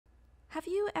Have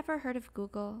you ever heard of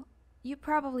Google? You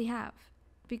probably have,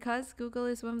 because Google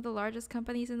is one of the largest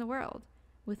companies in the world,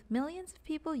 with millions of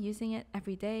people using it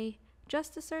every day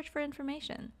just to search for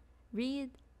information, read,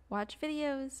 watch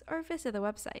videos, or visit a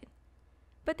website.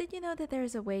 But did you know that there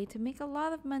is a way to make a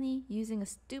lot of money using a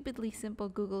stupidly simple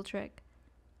Google trick?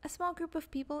 A small group of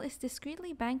people is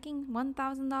discreetly banking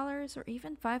 $1,000 or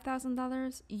even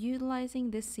 $5,000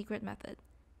 utilizing this secret method.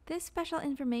 This special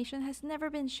information has never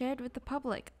been shared with the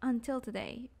public until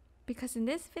today, because in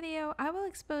this video I will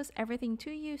expose everything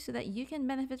to you so that you can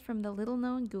benefit from the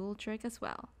little-known Google trick as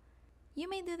well. You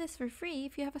may do this for free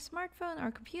if you have a smartphone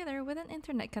or computer with an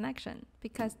internet connection,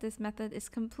 because this method is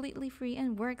completely free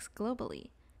and works globally.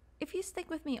 If you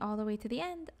stick with me all the way to the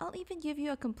end, I'll even give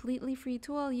you a completely free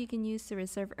tool you can use to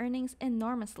reserve earnings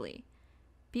enormously.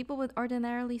 People would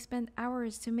ordinarily spend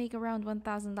hours to make around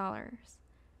 $1,000.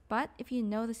 But if you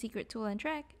know the secret tool and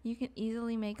trick, you can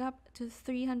easily make up to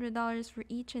 $300 for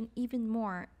each and even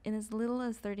more in as little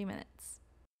as 30 minutes.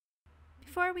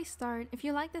 Before we start, if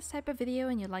you like this type of video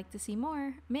and you'd like to see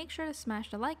more, make sure to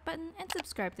smash the like button and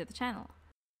subscribe to the channel.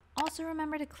 Also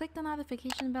remember to click the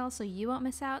notification bell so you won't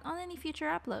miss out on any future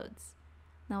uploads.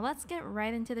 Now let's get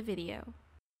right into the video.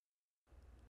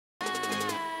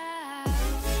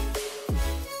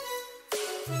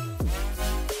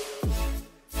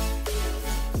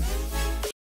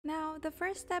 Now, the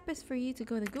first step is for you to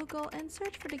go to Google and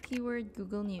search for the keyword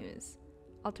Google News.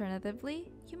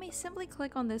 Alternatively, you may simply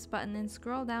click on this button and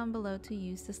scroll down below to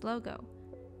use this logo.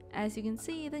 As you can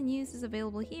see, the news is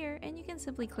available here and you can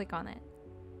simply click on it.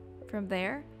 From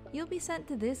there, you'll be sent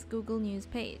to this Google News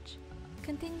page.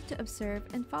 Continue to observe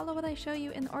and follow what I show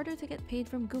you in order to get paid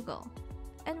from Google.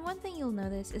 And one thing you'll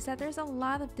notice is that there's a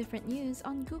lot of different news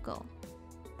on Google.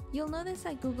 You'll notice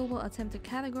that Google will attempt to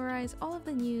categorize all of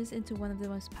the news into one of the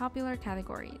most popular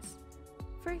categories.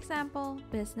 For example,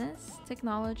 business,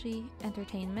 technology,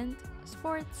 entertainment,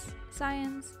 sports,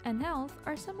 science, and health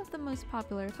are some of the most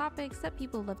popular topics that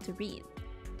people love to read.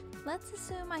 Let's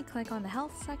assume I click on the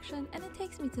health section and it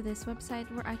takes me to this website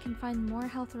where I can find more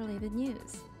health-related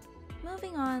news.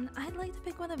 Moving on, I'd like to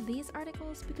pick one of these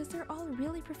articles because they're all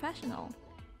really professional.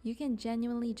 You can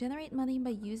genuinely generate money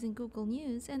by using Google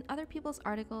News and other people's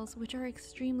articles, which are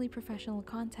extremely professional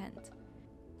content.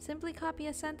 Simply copy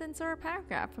a sentence or a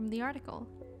paragraph from the article.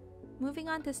 Moving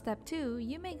on to step 2,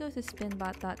 you may go to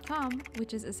spinbot.com,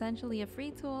 which is essentially a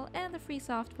free tool and a free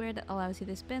software that allows you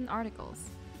to spin articles.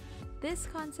 This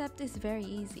concept is very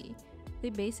easy.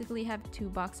 They basically have two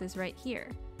boxes right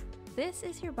here. This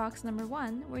is your box number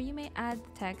 1, where you may add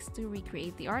the text to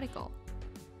recreate the article.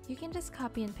 You can just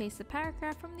copy and paste the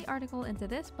paragraph from the article into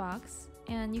this box,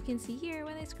 and you can see here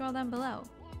when I scroll down below.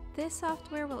 This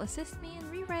software will assist me in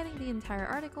rewriting the entire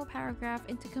article paragraph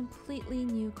into completely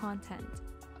new content.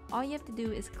 All you have to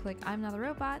do is click I'm not a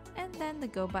robot and then the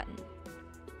go button.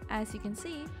 As you can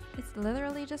see, it's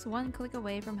literally just one click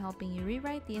away from helping you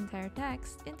rewrite the entire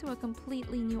text into a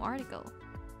completely new article.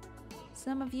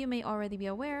 Some of you may already be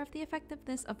aware of the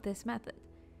effectiveness of this method.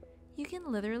 You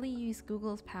can literally use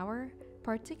Google's power,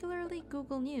 particularly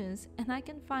Google News, and I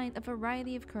can find a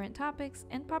variety of current topics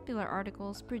and popular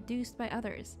articles produced by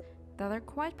others that are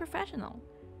quite professional.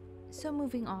 So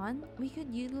moving on, we could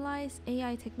utilize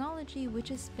AI technology, which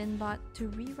is Spinbot, to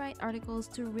rewrite articles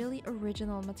to really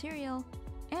original material,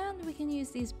 and we can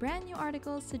use these brand new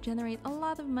articles to generate a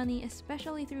lot of money,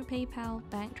 especially through PayPal,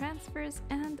 bank transfers,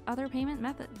 and other payment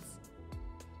methods.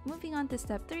 Moving on to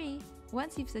step 3,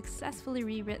 once you've successfully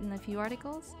rewritten a few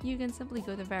articles, you can simply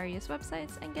go to various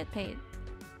websites and get paid.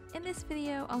 In this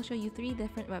video, I'll show you 3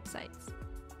 different websites.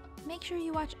 Make sure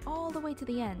you watch all the way to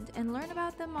the end and learn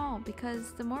about them all,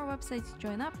 because the more websites you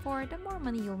join up for, the more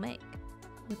money you'll make.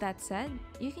 With that said,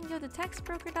 you can go to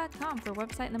textbroker.com for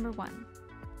website number 1.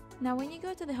 Now when you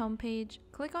go to the homepage,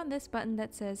 click on this button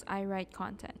that says I write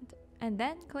content, and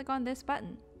then click on this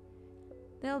button.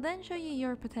 They'll then show you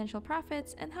your potential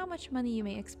profits and how much money you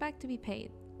may expect to be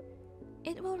paid.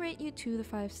 It will rate you 2 to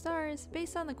 5 stars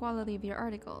based on the quality of your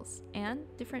articles, and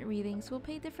different readings will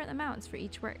pay different amounts for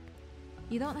each work.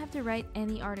 You don't have to write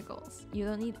any articles, you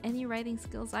don't need any writing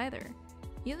skills either.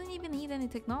 You don't even need any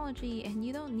technology, and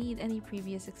you don't need any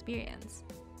previous experience.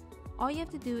 All you have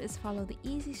to do is follow the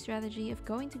easy strategy of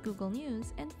going to Google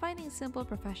News and finding simple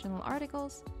professional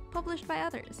articles published by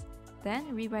others,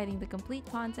 then rewriting the complete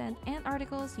content and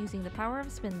articles using the power of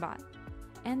Spinbot.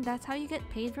 And that's how you get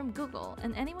paid from Google,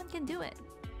 and anyone can do it.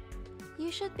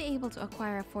 You should be able to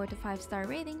acquire a 4 to 5 star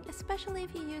rating, especially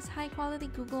if you use high quality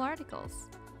Google articles.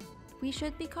 We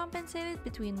should be compensated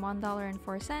between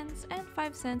 $1.04 and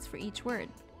 5 cents for each word.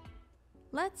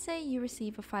 Let's say you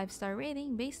receive a 5-star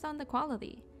rating based on the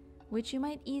quality. which you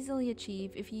might easily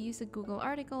achieve if you use a Google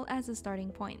article as a starting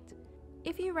point.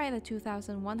 If you write a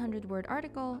 2,100 word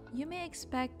article, you may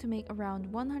expect to make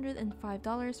around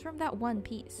 $105 from that one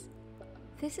piece.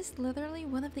 This is literally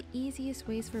one of the easiest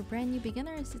ways for brand new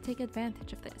beginners to take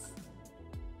advantage of this.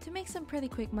 To make some pretty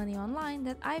quick money online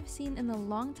that I've seen in a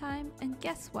long time, and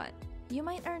guess what? You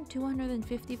might earn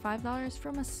 $255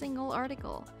 from a single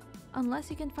article,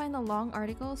 unless you can find a long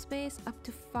article space up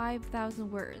to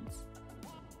 5,000 words.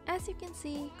 As you can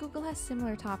see, Google has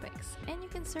similar topics, and you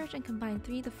can search and combine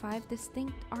 3 to 5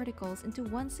 distinct articles into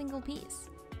one single piece.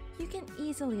 You can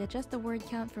easily adjust the word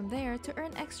count from there to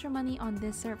earn extra money on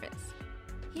this service.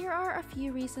 Here are a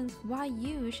few reasons why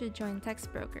you should join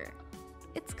TextBroker.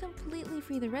 It's completely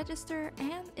free to register,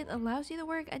 and it allows you to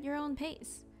work at your own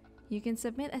pace. You can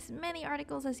submit as many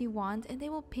articles as you want, and they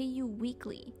will pay you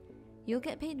weekly. You'll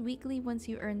get paid weekly once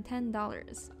you earn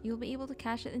 $10. You'll be able to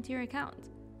cash it into your account.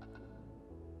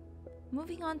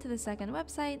 Moving on to the second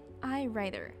website,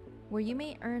 iWriter, where you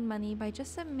may earn money by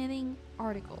just submitting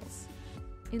articles.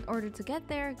 In order to get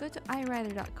there, go to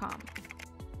iWriter.com.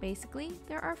 Basically,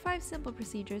 there are 5 simple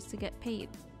procedures to get paid.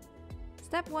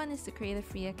 Step 1 is to create a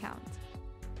free account.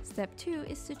 Step 2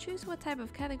 is to choose what type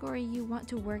of category you want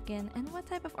to work in and what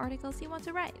type of articles you want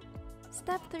to write.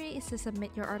 Step 3 is to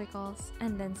submit your articles,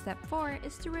 and then Step 4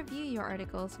 is to review your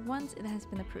articles once it has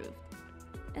been approved.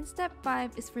 And Step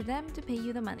 5 is for them to pay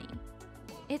you the money.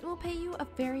 It will pay you a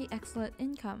very excellent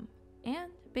income,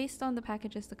 and based on the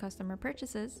packages the customer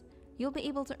purchases, you'll be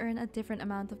able to earn a different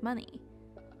amount of money.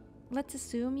 Let's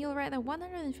assume you'll write a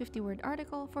 150-word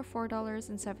article for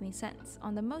 $4.70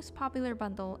 on the most popular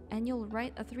bundle, and you'll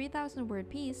write a 3,000-word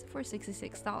piece for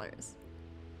 $66.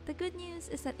 The good news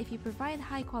is that if you provide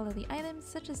high-quality items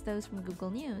such as those from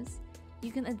Google News,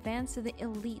 you can advance to the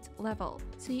elite level.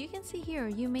 So you can see here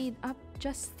you made up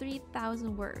just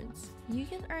 3,000 words. You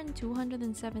can earn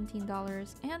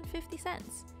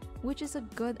 $217.50, which is a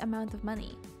good amount of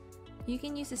money. You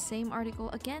can use the same article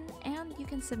again, and you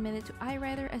can submit it to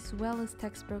iWriter as well as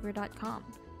TextBroker.com.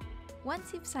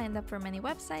 Once you've signed up for many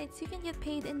websites, you can get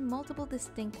paid in multiple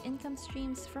distinct income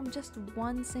streams from just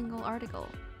one single article.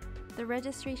 The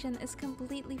registration is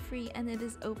completely free, and it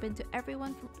is open to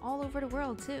everyone from all over the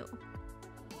world too.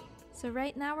 So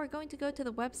right now we're going to go to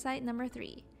the website number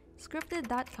 3,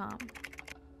 Scripted.com.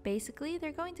 Basically,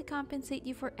 they're going to compensate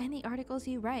you for any articles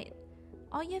you write.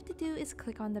 All you have to do is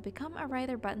click on the Become a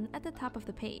Writer button at the top of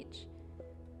the page,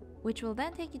 which will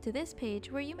then take you to this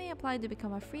page where you may apply to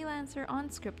become a freelancer on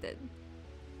Scripted.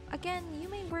 Again, you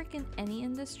may work in any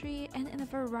industry and in a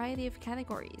variety of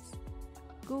categories.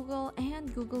 Google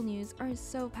and Google News are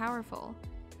so powerful.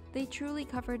 They truly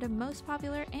cover the most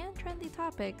popular and trendy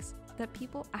topics that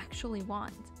people actually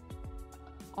want.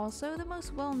 Also, the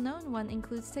most well-known one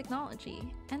includes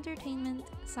technology, entertainment,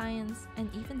 science,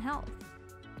 and even health.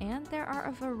 And there are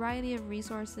a variety of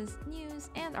resources, news,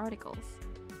 and articles,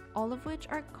 all of which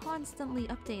are constantly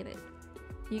updated.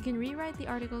 You can rewrite the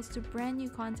articles to brand new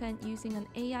content using an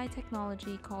AI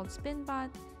technology called SpinBot,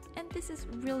 and this is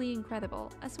really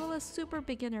incredible, as well as super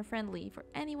beginner friendly for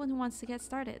anyone who wants to get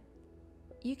started.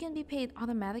 You can be paid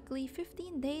automatically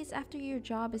 15 days after your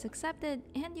job is accepted,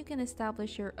 and you can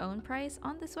establish your own price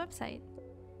on this website.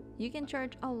 You can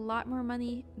charge a lot more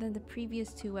money than the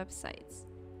previous 2 websites.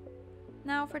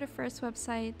 Now for the first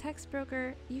website,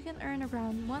 TextBroker, you can earn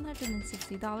around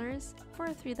 $160 for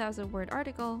a 3,000-word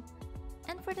article.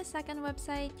 And for the second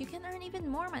website, you can earn even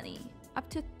more money, up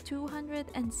to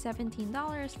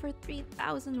 $217 for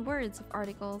 3,000 words of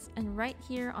articles. And right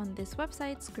here on this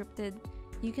website, Scripted,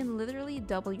 you can literally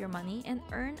double your money and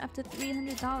earn up to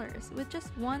 $300 with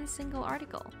just one single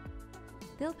article.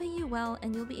 They'll pay you well,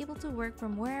 and you'll be able to work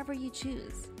from wherever you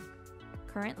choose.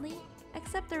 Currently,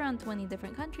 except around 20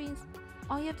 different countries,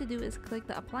 all you have to do is click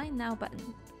the Apply Now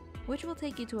button, which will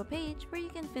take you to a page where you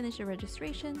can finish your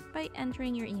registration by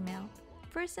entering your email,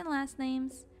 first and last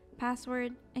names,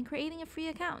 password, and creating a free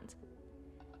account.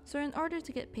 So in order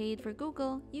to get paid for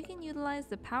Google, you can utilize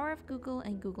the power of Google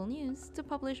and Google News to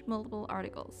publish multiple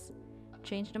articles,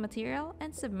 change the material,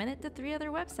 and submit it to 3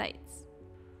 other websites.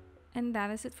 And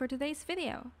that is it for today's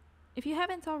video. If you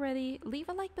haven't already, leave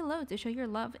a like below to show your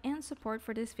love and support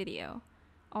for this video.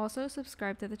 Also,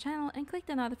 subscribe to the channel and click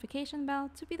the notification bell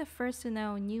to be the first to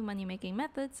know new money-making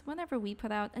methods whenever we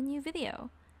put out a new video.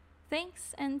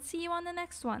 Thanks, and see you on the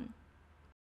next one!